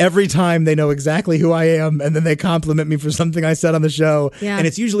almost every time they know exactly who I am, and then they compliment me for something I said on the show. Yeah. And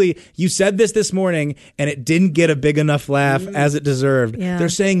it's usually, you said this morning, and it didn't get a big enough laugh as it deserved. Yeah. They're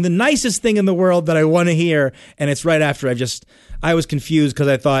saying the nicest thing in the world that I want to hear, and it's right after I was confused because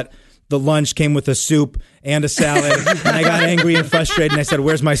I thought the lunch came with a soup and a salad, and I got angry and frustrated, and I said,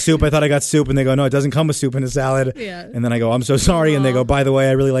 where's my soup? I thought I got soup, and they go, no, it doesn't come with soup and a salad. Yeah. And then I go, I'm so sorry, and they go, by the way,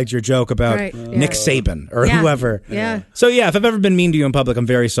 I really liked your joke about Nick Saban or whoever. Yeah. So yeah, if I've ever been mean to you in public, I'm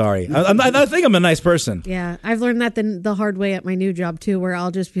very sorry. I think I'm a nice person. Yeah, I've learned that the hard way at my new job too, where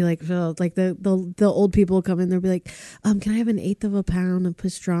I'll just be like, like the old people will come in, they'll be like, can I have 1/8 of a pound of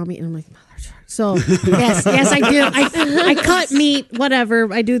pastrami? And I'm like, mother. So yes, I do. I cut meat,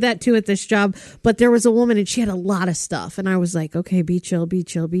 whatever. I do that too at this job. But there was a woman, and she had a lot of stuff, and I was like, okay, be chill.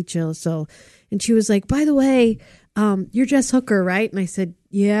 So, and she was like, by the way, you're Jess Hooker, right? And I said,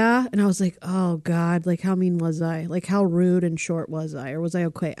 yeah. And I was like, oh God, like how mean was I? Like how rude and short was I? Or was I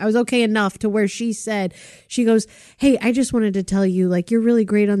okay? I was okay enough to where she goes, hey, I just wanted to tell you, like, you're really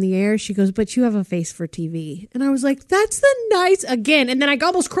great on the air. She goes, but you have a face for TV. And I was like, that's the nice again. And then I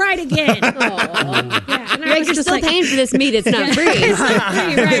almost cried again. Yeah, and you're still paying for this meat. It's not free.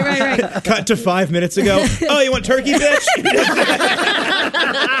 Right. Cut to 5 minutes ago. Oh, you want turkey, bitch?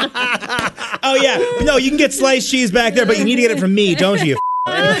 Oh yeah. No, you can get sliced cheese back there, but you need to get it from me, don't you?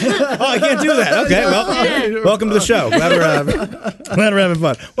 I can't do that. Okay, well, welcome to the show. Glad we're having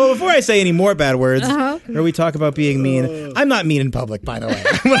fun. Well, before I say any more bad words, or we talk about being mean, I'm not mean in public, by the way.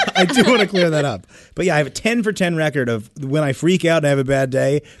 I do want to clear that up. But yeah, I have a 10 for 10 record of when I freak out and I have a bad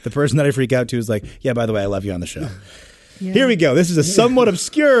day, the person that I freak out to is like, yeah, by the way, I love you on the show. Yeah. Here we go. This is a somewhat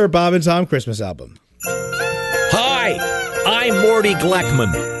obscure Bob and Tom Christmas album. Hi, I'm Morty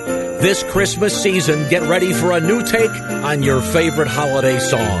Gleckman. This Christmas season, get ready for a new take on your favorite holiday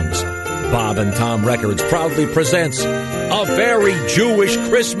songs. Bob and Tom Records proudly presents A Very Jewish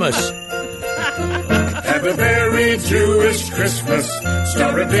Christmas. Have a very Jewish Christmas,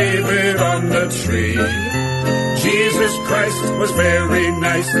 Star of David on the tree. Jesus Christ was very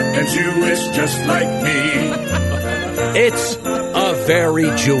nice and Jewish just like me. It's A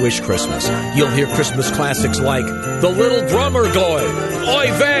Very Jewish Christmas. You'll hear Christmas classics like The Little Drummer Boy,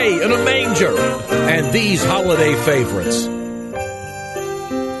 Oy Vey in a Manger, and these holiday favorites.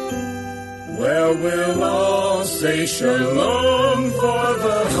 Well, we'll all say shalom for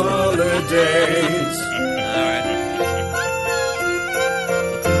the holidays.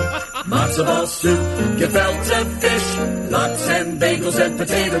 Matzo ball soup, gefilte fish, lox and bagels and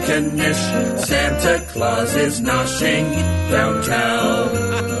potato knish. Santa Claus is noshing downtown.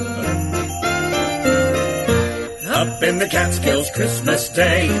 Up in the Catskills Christmas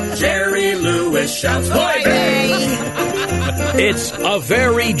Day, Jerry Lewis shouts, "Hoy vey!" It's A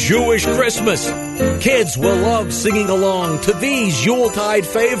Very Jewish Christmas. Kids will love singing along to these Yuletide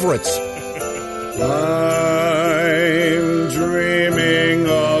favorites. I'm dreaming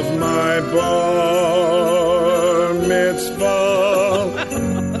of my bar mitzvah,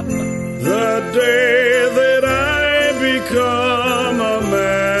 the day that I become a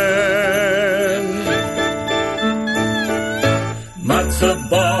man. Matzah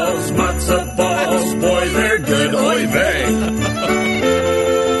balls, boy, they're good, oy vey.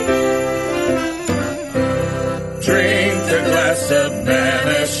 Drink a glass of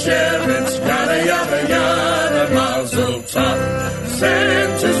Banashevitz, yada, yada, yada, mazel tov.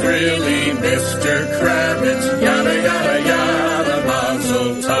 Santa's really Mr. Kravitz, yada, yada, yada,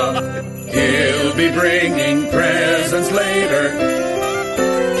 mazel tov. He'll be bringing presents later.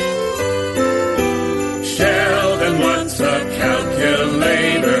 Sheldon wants a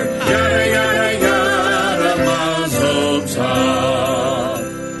calculator, yada, yada, yada, mazel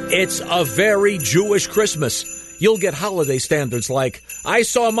tov. It's A Very Jewish Christmas. You'll get holiday standards like, I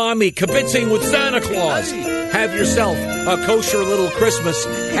saw Mommy kibitzing with Santa Claus. Have yourself a kosher little Christmas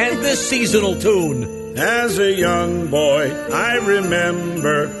and this seasonal tune. As a young boy, I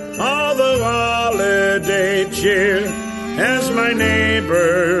remember all the holiday cheer as my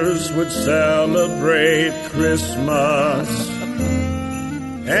neighbors would celebrate Christmas.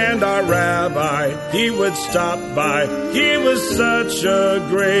 And our rabbi, he would stop by. He was such a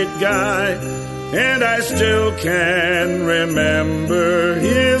great guy. And I still can remember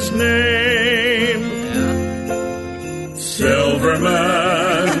his name.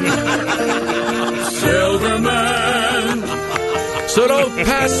 Silverman. Silverman. So don't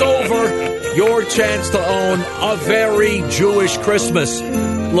pass over your chance to own A Very Jewish Christmas.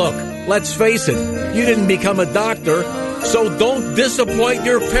 Look, let's face it, you didn't become a doctor, so don't disappoint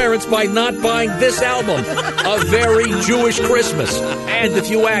your parents by not buying this album, A Very Jewish Christmas. And if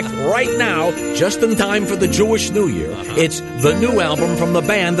you act right now, just in time for the Jewish New Year, it's the new album from the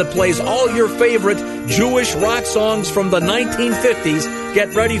band that plays all your favorite Jewish rock songs from the 1950s.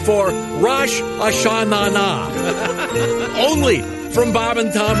 Get ready for Rosh Hashanah. Only from Bob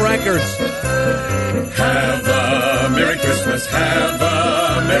and Tom Records. Have a Merry Christmas, have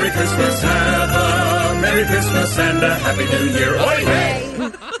a Merry Christmas, have a Merry Christmas and a Happy New Year. Oy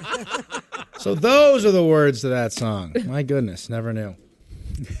vey! So those are the words to that song. My goodness, never knew.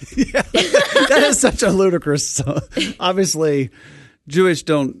 Yeah, that is such a ludicrous song. Obviously, Jewish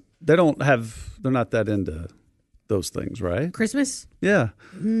they're not that into those things, right? Christmas? Yeah.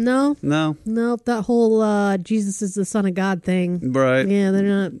 No. No. That whole Jesus is the Son of God thing. Right. Yeah, they're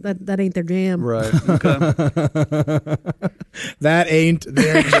not. That ain't their jam. Right. Okay. That ain't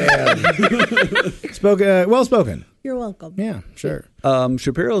their jam. Well spoken. You're welcome. Yeah, sure.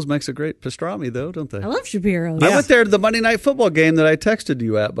 Shapiro's makes a great pastrami, though, don't they? I love Shapiro's. I went there to the Monday Night Football game that I texted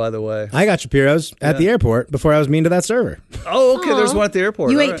you at, by the way. I got Shapiro's at the airport before I was mean to that server. Oh, okay. There's one at the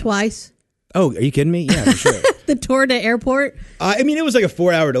airport. You ate twice. Oh, are you kidding me? Yeah, for sure. The tour to airport? I mean, it was like a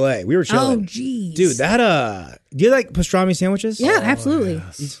 4-hour delay. We were chilling. Oh, geez. Dude, do you like pastrami sandwiches? Yeah, absolutely.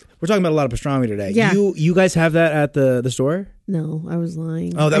 Yes. We're talking about a lot of pastrami today. Yeah. You guys have that at the store? No, I was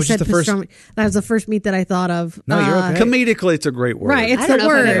lying. Oh, that was just the first. That was the first meat that I thought of. No, you're okay. Comedically, it's a great word. Right, it's I don't the know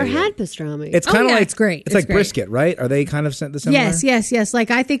word. if I've ever had pastrami. It's kind of like it's great. It's like great. brisket, right? Are they kind of the similar? Yes.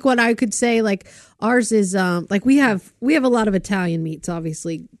 Like I think what I could say, like ours is like we have a lot of Italian meats,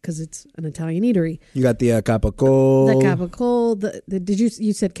 obviously, because it's an Italian eatery. You got the capicola. The capicola.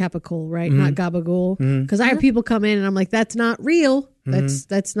 You said capicola, right? Not gabagool. Because I have people come in and I'm like, that's not real.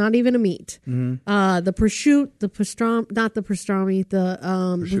 That's not even a meat. The prosciutto, the pastrami, not the pastrami.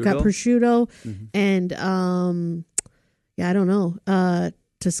 We've got prosciutto and I don't know.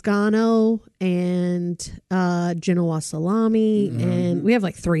 Toscano and Genoa salami, and we have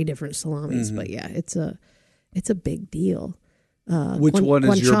like 3 different salamis. But yeah, it's a big deal. Which one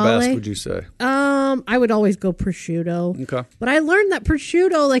is your best? Would you say? I would always go prosciutto. Okay, but I learned that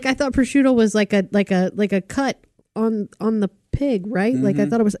prosciutto, like I thought prosciutto was like a cut on the pig, right? Like I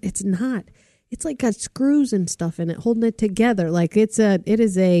thought it was. It's not. It's like got screws and stuff in it, holding it together. Like it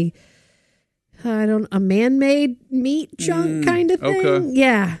is a man-made meat chunk kind of thing. Okay.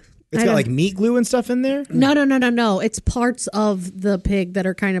 Yeah. It's got like meat glue and stuff in there? No. It's parts of the pig that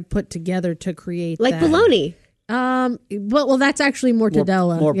are kind of put together to create like that. bologna. Well, that's actually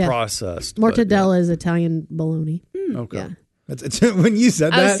mortadella. More processed. Mortadella is Italian bologna. Okay. Yeah. When you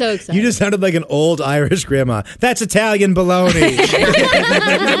said that, I was so excited. You just sounded like an old Irish grandma. That's Italian bologna.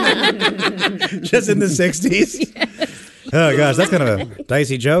 Just in the 60s. Yes. Oh, gosh, that's kind of a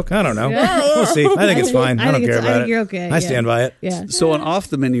dicey joke. I don't know. We'll see. I think it's fine. I don't care about it. I think you're okay. I stand by it. Yeah. So an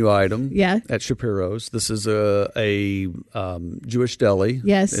off-the-menu item at Shapiro's. This is a Jewish deli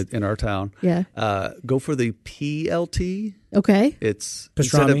in our town. Yeah. Go for the PLT. Okay. It's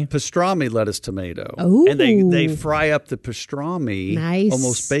pastrami. Pastrami, lettuce, tomato. Ooh. And they fry up the pastrami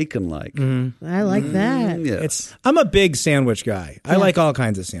almost bacon-like. I like that. Yes. I'm a big sandwich guy. I like all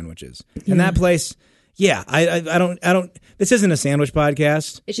kinds of sandwiches. And that place... Yeah, I don't. This isn't a sandwich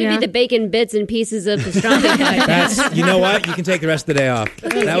podcast. It should be the bacon bits and pieces of pastrami podcast. You know what? You can take the rest of the day off.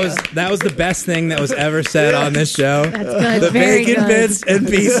 That was the best thing that was ever said on this show. That's good. The Very bacon good. bits and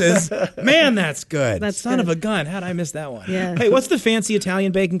pieces. Man, that's good. That's Son good. of a gun. How'd I miss that one? Yeah. Hey, what's the fancy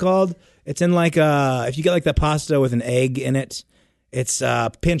Italian bacon called? It's in like if you get like the pasta with an egg in it. It's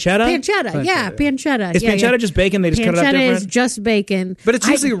pancetta? Pancetta. Yeah, pancetta. Is pancetta just bacon? They just cut it up different? Pancetta is just bacon. But it's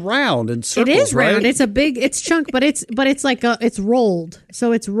usually round and circles, It is round. right? It's a big, it's chunk, but it's like it's rolled.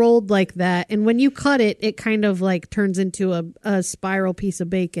 So it's rolled like that. And when you cut it, it kind of like turns into a spiral piece of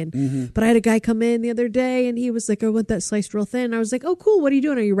bacon. But I had a guy come in the other day and he was like, I want that sliced real thin. And I was like, oh, cool. What are you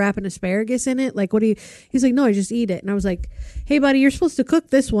doing? Are you wrapping asparagus in it? Like, what do you, he's like, no, I just eat it. And I was like, hey, buddy, you're supposed to cook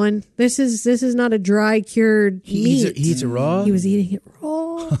this one. This is not a dry cured meat. He eats it raw? He was eating it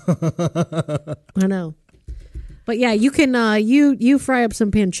raw. I know. But yeah, you can you fry up some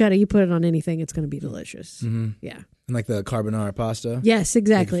pancetta, you put it on anything, it's going to be delicious. Yeah. And like the carbonara pasta? Yes,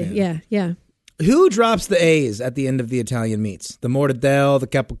 exactly. Yeah. Who drops the A's at the end of the Italian meats? The mortadella, the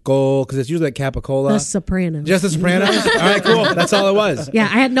capicola, because it's usually like capicola. The Sopranos. Just the Sopranos? All right, cool. That's all it was. Yeah,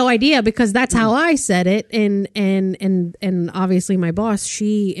 I had no idea because that's how I said it, and obviously my boss,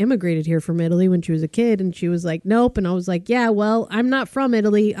 she immigrated here from Italy when she was a kid, and she was like, nope, and I was like, yeah, well, I'm not from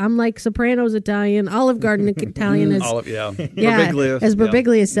Italy. I'm like Sopranos Italian, Olive Garden Italian, as Birbiglia. As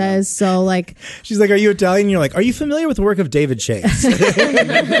Birbiglia says. So like, she's like, are you Italian? And you're like, are you familiar with the work of David Chase?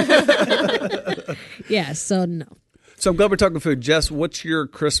 Yeah, so no. So I'm glad we're talking food. Jess, what's your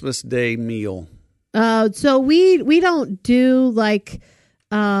Christmas Day meal? So we don't do like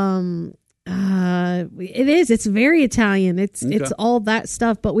it's very Italian. It's all that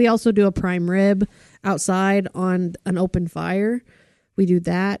stuff, but we also do a prime rib outside on an open fire. We do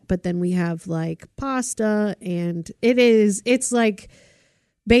that, but then we have like pasta, and it's like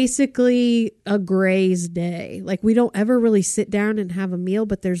basically a Gray's day. Like we don't ever really sit down and have a meal,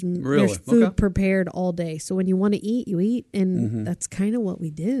 but there's food prepared all day. So when you want to eat, you eat, and that's kind of what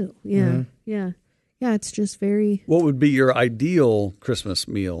we do. Yeah, yeah. It's just very. What would be your ideal Christmas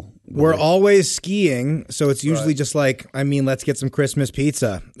meal? We're always skiing, so it's usually just like, let's get some Christmas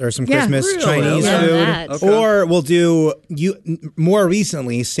pizza or some Christmas Chinese food. Okay. Or we'll do, more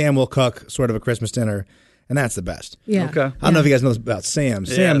recently, Sam will cook sort of a Christmas dinner. And that's the best. Yeah. Okay. I don't know if you guys know about Sam.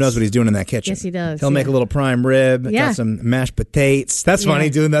 Sam knows what he's doing in that kitchen. Yes, he does. He'll make a little prime rib. Yeah. Got some mashed potatoes. That's funny,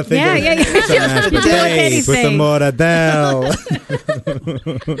 doing that thing. Yeah. Some mashed potatoes with the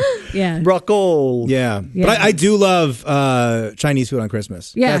mortadella. Yeah. Broccoli. Yeah. But I do love Chinese food on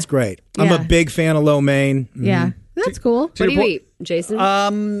Christmas. Yeah. That's great. I'm a big fan of lo mein. Yeah. That's cool. What do you eat, Jason?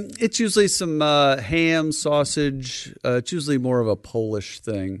 It's usually some ham, sausage. It's usually more of a Polish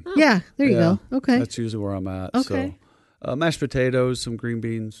thing. Yeah, there you go. Okay. That's usually where I'm at. Okay. Mashed potatoes, some green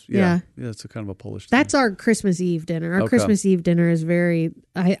beans. Yeah, it's a kind of a Polish thing. That's our Christmas Eve dinner. Our Christmas Eve dinner is very,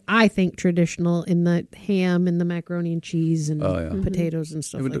 I think, traditional in the ham and the macaroni and cheese and potatoes and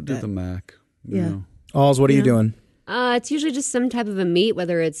stuff we like do that. the mac. Alls, what are you doing? It's usually just some type of a meat,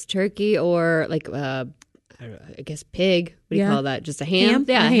 whether it's turkey or like I guess pig. What do you call that? Just a ham?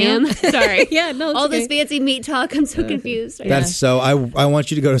 Yeah, a ham. Sorry. All this fancy meat talk. I'm so confused. That's so. I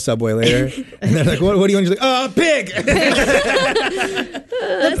want you to go to Subway later, and they're like, "What do you want?" You're like, pig."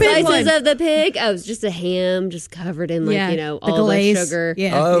 The slices of the pig. Oh, it's just a ham, just covered in all the sugar.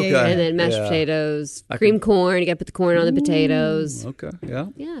 And then mashed potatoes, cream corn. You got to put the corn on the potatoes. Okay.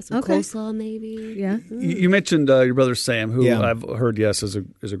 Yeah. Some coleslaw maybe. Yeah. You mentioned your brother Sam, who I've heard is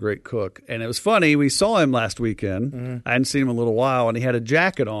a great cook, and it was funny. We saw him last weekend. I hadn't seen him in a little while, and he had a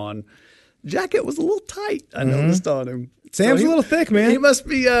jacket on. Jacket was a little tight. I noticed on him. Sam's a little thick, man. He must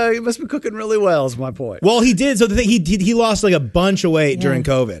be cooking really well. Is my point. Well, he did. So the thing, he lost like a bunch of weight during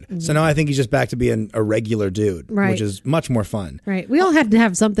COVID. So now I think he's just back to being a regular dude, which is much more fun. Right. We all had to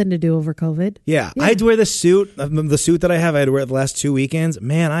have something to do over COVID. Yeah. I had to wear the suit that I have. I had to wear it the last 2 weekends.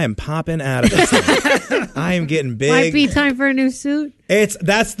 Man, I am popping out of this thing. I am getting big. Might be time for a new suit.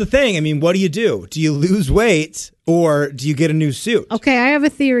 That's the thing. I mean, what do? Do you lose weight or do you get a new suit? Okay, I have a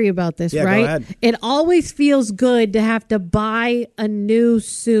theory about this, right? Go ahead. It always feels good to have to buy a new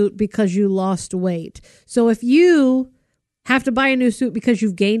suit because you lost weight. So if you have to buy a new suit because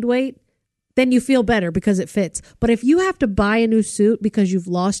you've gained weight, then you feel better because it fits. But if you have to buy a new suit because you've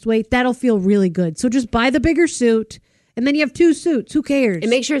lost weight, that'll feel really good. So just buy the bigger suit. And then you have 2 suits. Who cares? And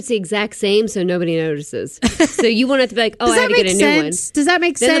make sure it's the exact same so nobody notices. So you won't have to be like, I had to get a new one. Does that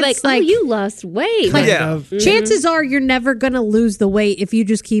make then sense? They're like, you lost weight. Chances are you're never going to lose the weight if you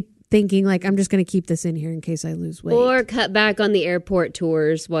just keep thinking like, I'm just going to keep this in here in case I lose weight. Or cut back on the airport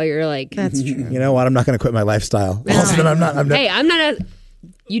tours while you're like. That's true. You know what? I'm not going to quit my lifestyle. Also, I'm not. Hey, I'm not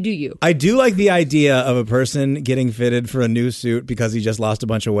you do you. I do like the idea of a person getting fitted for a new suit because he just lost a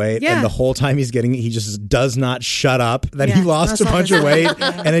bunch of weight. Yeah. And the whole time he's getting it, he just does not shut up that he lost a bunch of weight.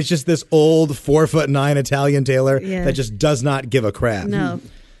 And it's just this old 4'9" Italian tailor that just does not give a crap. No.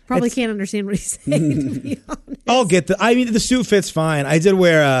 Probably can't understand what he's saying, to be honest. I'll get the suit fits fine. I did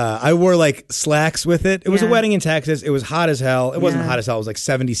wear, I wore like slacks with it. It was a wedding in Texas. It was hot as hell. It wasn't hot as hell. It was like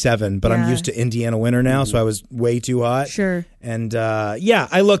 77, but I'm used to Indiana winter now, so I was way too hot. Sure. And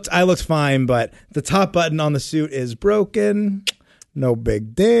I looked fine, but the top button on the suit is broken. No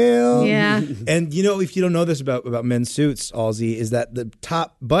big deal. Yeah. And if you don't know this about men's suits, Aussie, is that the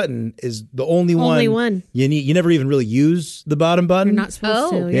top button is the only one you need. You never even really use the bottom button. You're not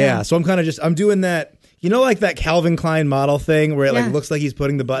supposed to. Yeah. So I'm doing that. Like that Calvin Klein model thing where it like looks like he's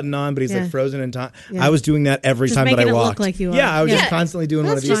putting the button on, but he's like frozen in time. Yeah. I was doing that every time that I walked. Look like you are. Yeah, I was just constantly doing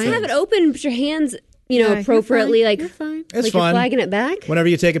one of these just things. Have it open, put your hands appropriately, you're fine. It's like fun. You're flagging it back. Whenever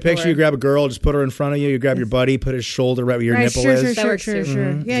you take a picture, you grab a girl, just put her in front of you. You grab your buddy, put his shoulder right where your nipple is. Sure.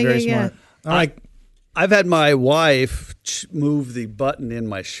 Mm-hmm. Yeah, very smart. All right. I've had my wife move the button in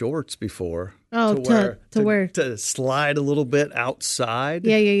my shorts before. Oh, to slide a little bit outside.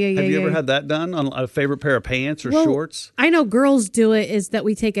 Yeah. Have you ever had that done on a favorite pair of pants or shorts? I know girls do it. Is that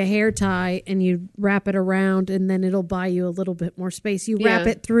we take a hair tie and you wrap it around, and then it'll buy you a little bit more space. You wrap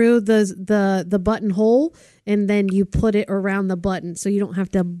it through the buttonhole, and then you put it around the button, so you don't have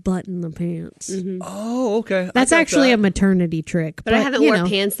to button the pants. Mm-hmm. Oh, okay. That's actually a maternity trick. But I haven't worn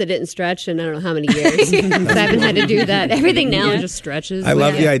pants that didn't stretch in I don't know how many years. I haven't had to do that. Everything now just stretches. I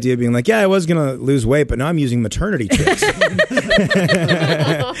love the idea of being like, I was going to lose weight, but now I'm using maternity tricks.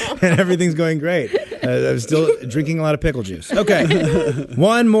 And everything's going great. I'm still drinking a lot of pickle juice. Okay.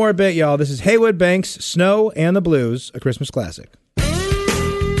 One more bit, y'all. This is Haywood Banks, Snow and the Blues, a Christmas classic.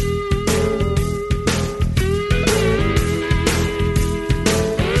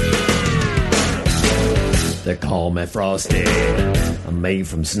 They call me Frosty, I'm made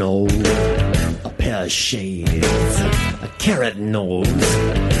from snow, a pair of shades, a carrot nose,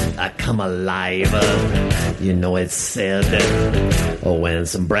 I come alive, it's said, when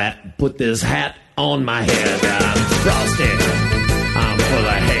some brat put this hat on my head. I'm Frosty, I'm full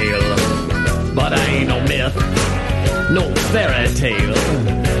of hail, but I ain't no myth, no fairy tale,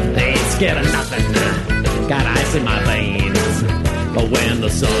 ain't scared of nothing, got ice in my veins, but when the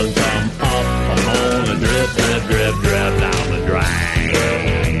sun come up, I'm gonna drip, drip, drip, drip down the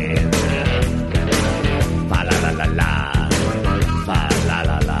drain. Fa la la la la, fa la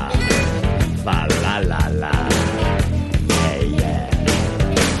la la, fa la la la. Yeah.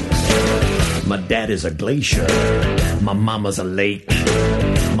 My dad is a glacier, my mama's a lake,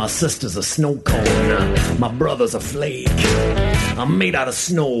 my sister's a snow cone, my brother's a flake. I'm made out of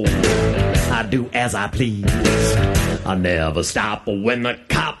snow, I do as I please. I never stop when the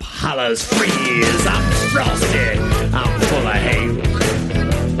cop hollers freeze. I'm frosty, I'm full of hail.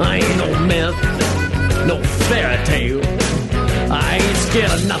 I ain't no myth, no fairy tale. I ain't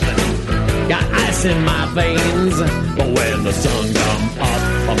scared of nothing, got ice in my veins. But when the sun come up,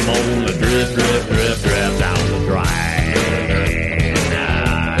 I'm gonna drip, drip, drip, drip down the drain.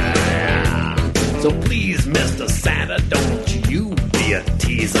 So please, Mr. Santa, don't you be a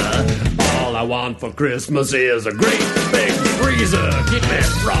teaser. All I want for Christmas is a great big freezer. Keep me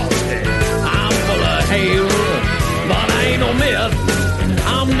frosty, I'm full of hail. But I ain't no myth,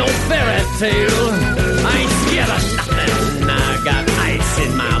 I'm no fairy tale. I ain't scared of nothing, I got ice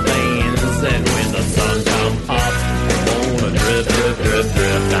in my veins. And when the sun come up, I'm gonna drip, drip, drip,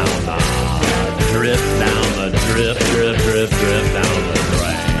 drip down the drip down the drip, drip, drip, drip down the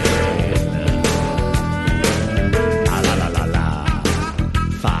drain. La la la la la,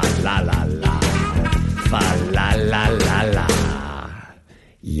 fa la la la, fa la la la la.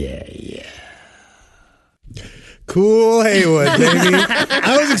 Yeah, yeah. Cool Haywood, baby.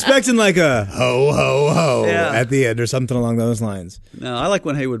 I was expecting like a ho, ho, ho at the end or something along those lines. No, I like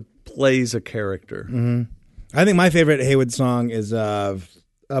when Haywood plays a character. Mm-hmm. I think my favorite Haywood song is Buy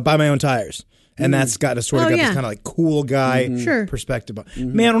My Own Tires. And that's got a sort of this kind of like cool guy perspective.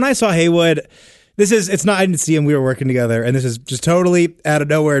 Man, when I saw Haywood, I didn't see him, we were working together, and this is just totally out of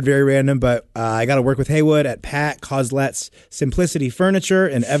nowhere and very random, but I got to work with Haywood at Pat Coslette's Simplicity Furniture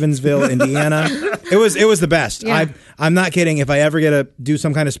in Evansville, Indiana. It was the best. Yeah. I'm not kidding. If I ever get to do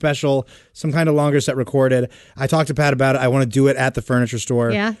some kind of special, some kind of longer set recorded, I talked to Pat about it. I want to do it at the furniture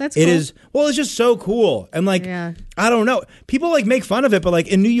store. Yeah, that's cool. It's just so cool. And like, I don't know. People like make fun of it, but like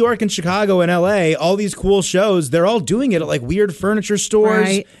in New York and Chicago and LA, all these cool shows, they're all doing it at like weird furniture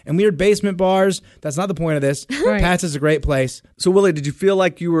stores and weird basement bars. That's not the point of this. Pat's is a great place. So, Willie, did you feel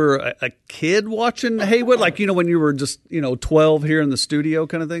like you were a kid watching Haywood? Like, when you were just, 12 here in the studio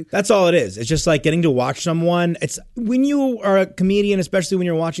kind of thing? That's all it is. It's just like getting to watch someone. It's when you are a comedian, especially when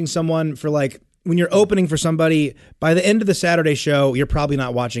you're watching someone for like, when you're opening for somebody, by the end of the Saturday show, you're probably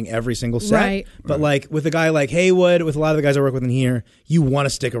not watching every single set. Right. But like with a guy like Haywood, with a lot of the guys I work with in here, you want to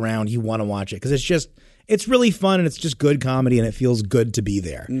stick around. You want to watch it because it's really fun and it's just good comedy and it feels good to be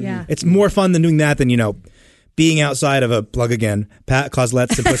there. Yeah. It's more fun than doing that than, being outside of a plug again, Pat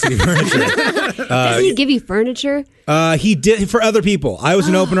Coslette's Simplicity Furniture. Doesn't he give you furniture? He did for other people. I was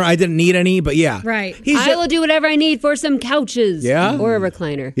an opener. I didn't need any, but yeah. Right. I will do whatever I need for some couches. Yeah. Or a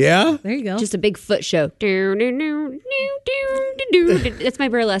recliner. Yeah. There you go. Just a big foot show. That's my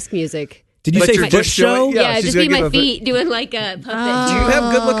burlesque music. Did you say foot show? Yeah, just be my feet doing like a puppet. Do you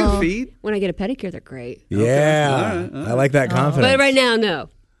have good looking feet? When I get a pedicure, they're great. Yeah. Okay. All right. I like that confidence. But right now, no.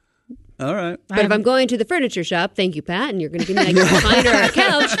 All right. But if I'm going to the furniture shop, thank you, Pat, and you're going to give me like a recliner or a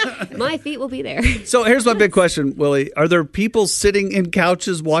couch, my feet will be there. So here's my big question, Willie. Are there people sitting in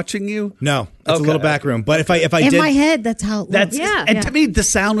couches watching you? No. It's a little back room. But if I in did, my head, that's how it looks. And to me, the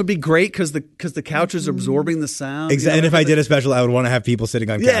sound would be great because the couch is absorbing the sound. Exactly. And if I did a special, I would want to have people sitting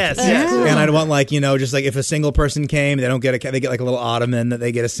on couches. Yes. And I'd want just like if a single person came, they don't get they get like a little ottoman that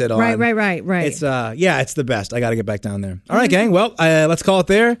they get to sit on. Right. It's it's the best. I got to get back down there. All right, gang. Well, let's call it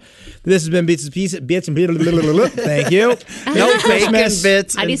there. This has been Bits and Pieces. Thank you. No bacon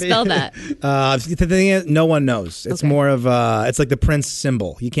bits. How do you spell that? The thing is, no one knows. It's more of it's like the Prince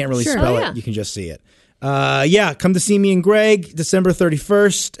symbol. You can't really spell it. You can just see it. Come to see me and Greg December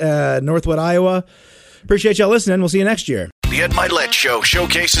 31st, Northwood, Iowa. Appreciate y'all listening. We'll see you next year. The Ed Milet Show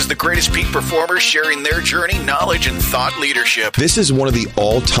showcases the greatest peak performers sharing their journey, knowledge, and thought leadership. This is one of the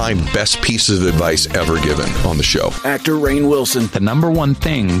all-time best pieces of advice ever given on the show. Actor Rainn Wilson. The number one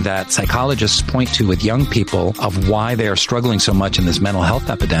thing that psychologists point to with young people of why they are struggling so much in this mental health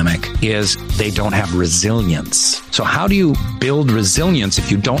epidemic is they don't have resilience. So how do you build resilience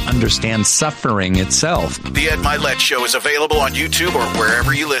if you don't understand suffering itself? The Ed Milet Show is available on YouTube or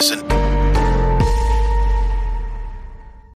wherever you listen.